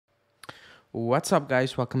What's up,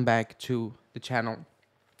 guys? Welcome back to the channel.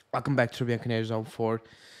 Welcome back to Bianconero Zone for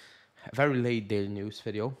a very late daily news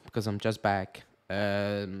video because I'm just back.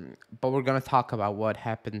 But we're gonna talk about what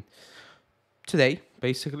happened today,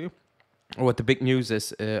 basically, or what the big news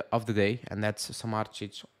is of the day, and that's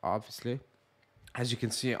Samardzic, obviously. As you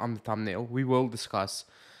can see on the thumbnail, we will discuss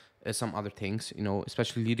some other things,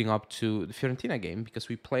 especially leading up to the Fiorentina game because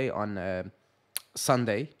we play on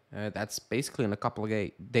Sunday. That's basically in a couple of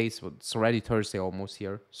days. But it's already Thursday almost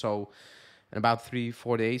here. So in about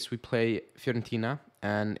 3-4 days we play Fiorentina,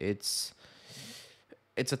 and it's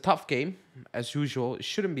a tough game as usual. It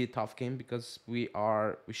shouldn't be a tough game because we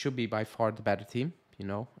should be by far the better team.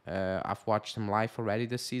 I've watched them live already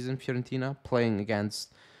this season. Fiorentina playing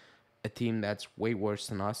against a team that's way worse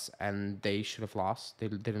than us, and they should have lost. They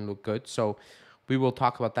didn't look good. So we will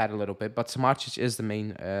talk about that a little bit. But Samardzic is the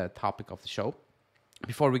main topic of the show.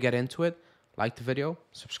 Before we get into it, like the video,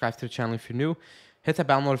 subscribe to the channel if you're new, hit the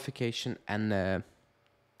bell notification, and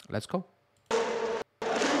let's go.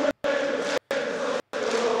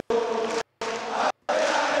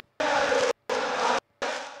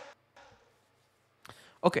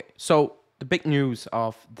 Okay, so the big news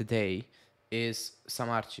of the day is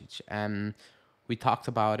Samardzic, and we talked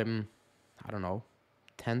about him, I don't know,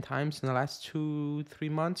 10 times in the last 2-3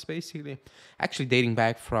 months, basically. Actually, dating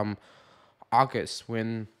back from August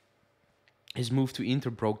when his move to Inter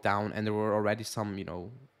broke down, and there were already some,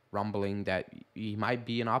 rumbling that he might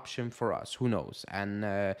be an option for us. Who knows? And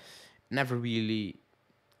never really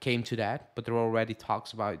came to that, but there were already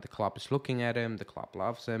talks about the club is looking at him, the club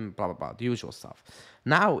loves him, blah blah blah, the usual stuff.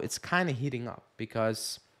 Now it's kind of heating up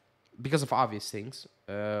because of obvious things.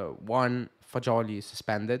 One, Fagioli is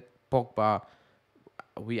suspended. Pogba,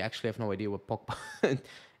 we actually have no idea what Pogba.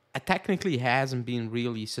 Technically, it hasn't been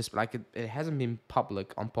really it hasn't been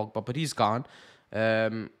public on Pogba, but he's gone.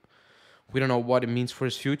 We don't know what it means for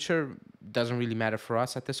his future. Doesn't really matter for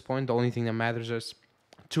us at this point. The only thing that matters is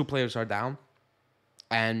two players are down,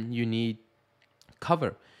 and you need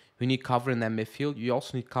cover. You need cover in that midfield. You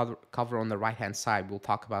also need cover on the right hand side. We'll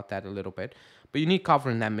talk about that a little bit, but you need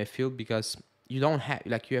cover in that midfield because you don't have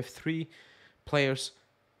you have three players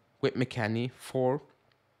with McKennie, four.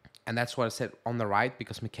 And that's what I said on the right,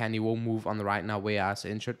 because McKennie will move on the right now. Weah's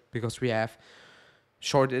injured because we have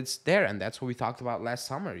shortage there. And that's what we talked about last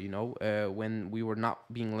summer, when we were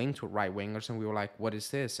not being linked with right wingers. And we were like, what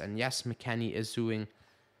is this? And yes, McKennie is doing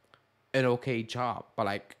an okay job.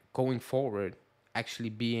 But going forward,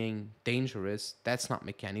 actually being dangerous, that's not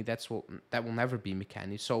McKennie. That will never be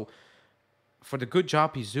McKennie. So for the good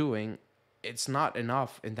job he's doing, it's not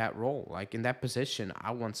enough in that role. In that position,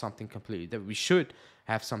 I want something completely different. We should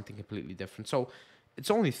have something completely different. So it's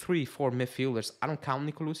only 3-4 midfielders. I don't count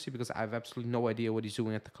Nicolosi because I have absolutely no idea what he's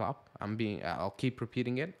doing at the club. I'll keep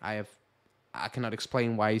repeating it. I cannot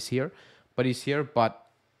explain why he's here, but he's here. But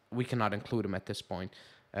we cannot include him at this point,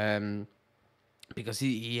 because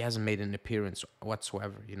he hasn't made an appearance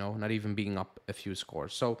whatsoever. Not even being up a few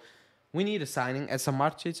scores. So we need a signing. As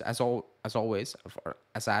Samardzic, as always,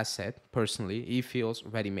 as I said, personally, he feels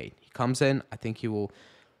ready-made. He comes in, I think he will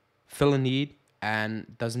fill a need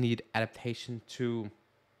and doesn't need adaptation to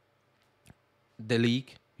the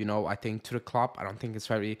league. I think to the club, I don't think it's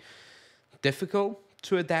very difficult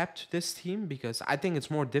to adapt to this team, because I think it's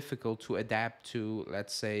more difficult to adapt to,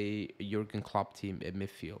 let's say, a Jurgen Klopp team in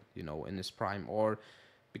midfield, in his prime, or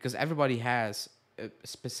because everybody has a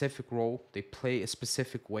specific role. They play a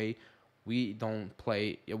specific way. We don't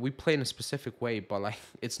play. We play in a specific way, but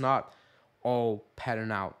it's not all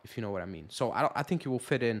patterned out, if you know what I mean. So I think he will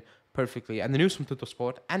fit in perfectly. And the news from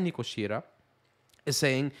Tuttosport and Nico Schira is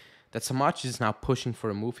saying that Samardzic is now pushing for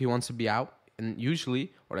a move. He wants to be out, and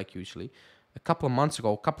usually, a couple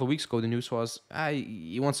of weeks ago, the news was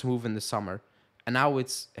he wants to move in the summer, and now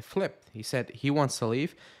it's flipped. He said he wants to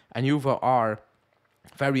leave, and Juve are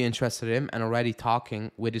very interested in him and already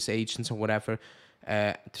talking with his agents or whatever,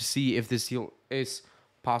 to see if this deal is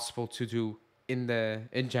possible to do in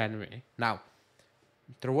January. Now,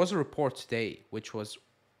 there was a report today which was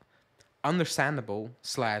understandable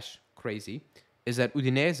 / crazy, is that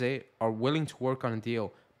Udinese are willing to work on a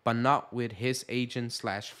deal, but not with his agent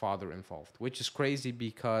 / father involved, which is crazy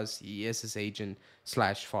because he is his agent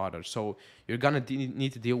 / father. So you're gonna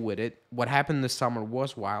need to deal with it. What happened this summer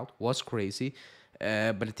was wild, was crazy.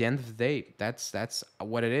 But at the end of the day, that's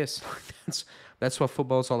what it is. that's what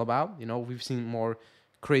football is all about. We've seen more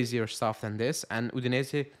crazier stuff than this, and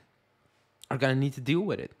Udinese are gonna need to deal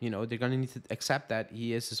with it. They're gonna need to accept that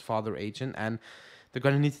he is his father agent, and they're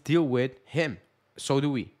gonna need to deal with him. So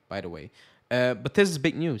do we, by the way. But this is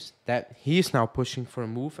big news that he is now pushing for a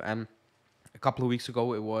move, and a couple of weeks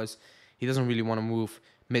ago it was he doesn't really want to move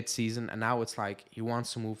mid-season, and now it's like he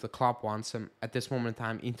wants to move. The club wants him. At this moment in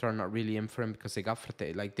time, Inter are not really in for him because they got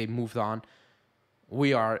like they moved on.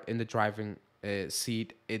 We are in the driving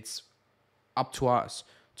seat. It's up to us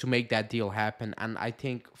to make that deal happen. And I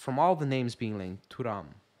think from all the names being linked, Thuram,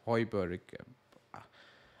 Højbjerg,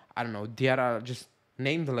 I don't know, Diarra, just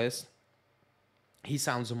name the list. He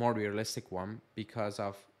sounds a more realistic one because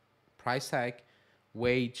of price tag,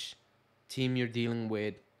 wage, team you're dealing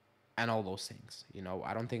with, and all those things.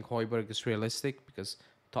 I don't think Højbjerg is realistic because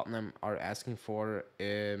Tottenham are asking for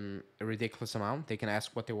a ridiculous amount. They can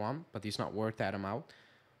ask what they want, but he's not worth that amount.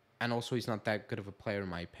 And also, he's not that good of a player, in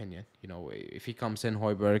my opinion. If he comes in,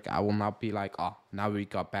 Højbjerg, I will not be like, oh, now we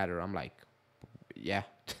got better. I'm like, yeah,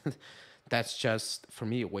 that's just, for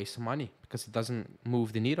me, a waste of money because it doesn't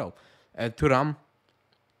move the needle. Thuram,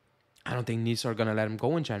 I don't think Nice are going to let him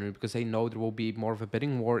go in January because they know there will be more of a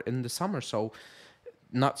bidding war in the summer. So,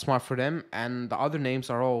 not smart for them. And the other names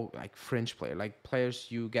are all like fringe players, like players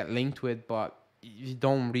you get linked with, but you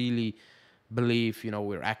don't really believe,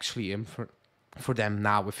 we're actually in for them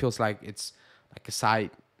now. It feels like it's like a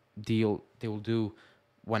side deal they will do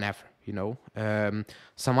whenever,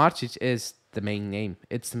 Samardzic is the main name.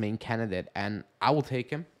 It's the main candidate, and I will take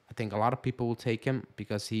him. I think a lot of people will take him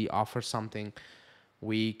because he offers something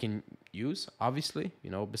we can use, obviously,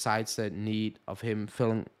 besides the need of him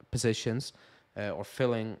filling positions or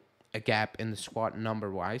filling a gap in the squad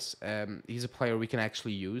number-wise. He's a player we can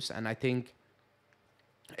actually use, and I think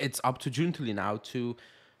it's up to Juntuli now to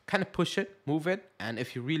kind of push it, move it, and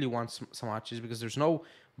if you really want some matches, because there's no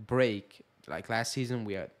break. Like last season,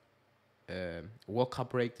 we had World Cup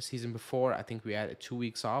break. The season before, I think we had 2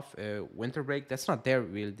 weeks off, winter break. That's not there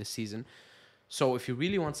really this season. So if you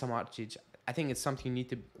really want some matches, I think it's something you need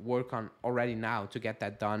to work on already now to get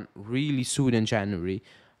that done really soon in January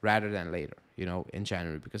rather than later, in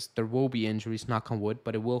January, because there will be injuries, knock on wood,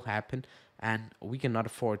 but it will happen, and we cannot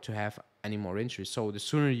afford to have any more injuries. So the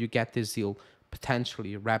sooner you get this deal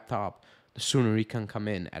potentially wrapped up, the sooner he can come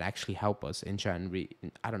in and actually help us in January,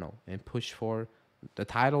 I don't know, and push for the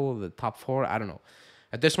title, the top four, I don't know.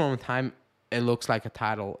 At this moment in time, it looks like a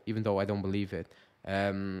title, even though I don't believe it.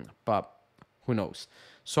 But who knows?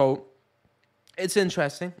 So it's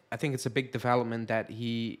interesting. I think it's a big development that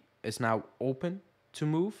he is now open to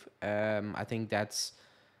move. I think that's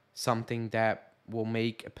something that will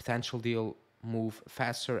make a potential deal move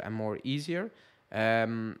faster and more easier.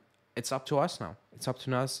 It's up to us now. It's up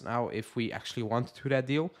to us now if we actually want to do that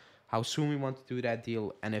deal, how soon we want to do that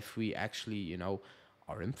deal, and if we actually,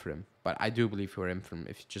 are in for him. But I do believe we're in for him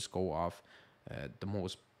if you just go off the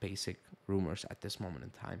most basic rumors at this moment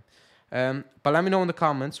in time. But let me know in the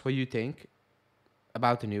comments what you think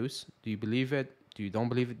about the news. Do you believe it? Do you don't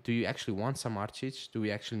believe it? Do you actually want Samardzic? Do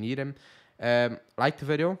we actually need him? Like the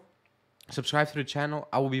video. Subscribe to the channel.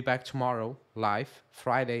 I will be back tomorrow live.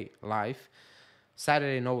 Friday live.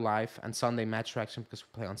 Saturday no live. And Sunday match reaction because we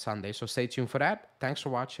play on Sunday. So stay tuned for that. Thanks for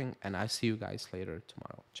watching. And I'll see you guys later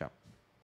tomorrow.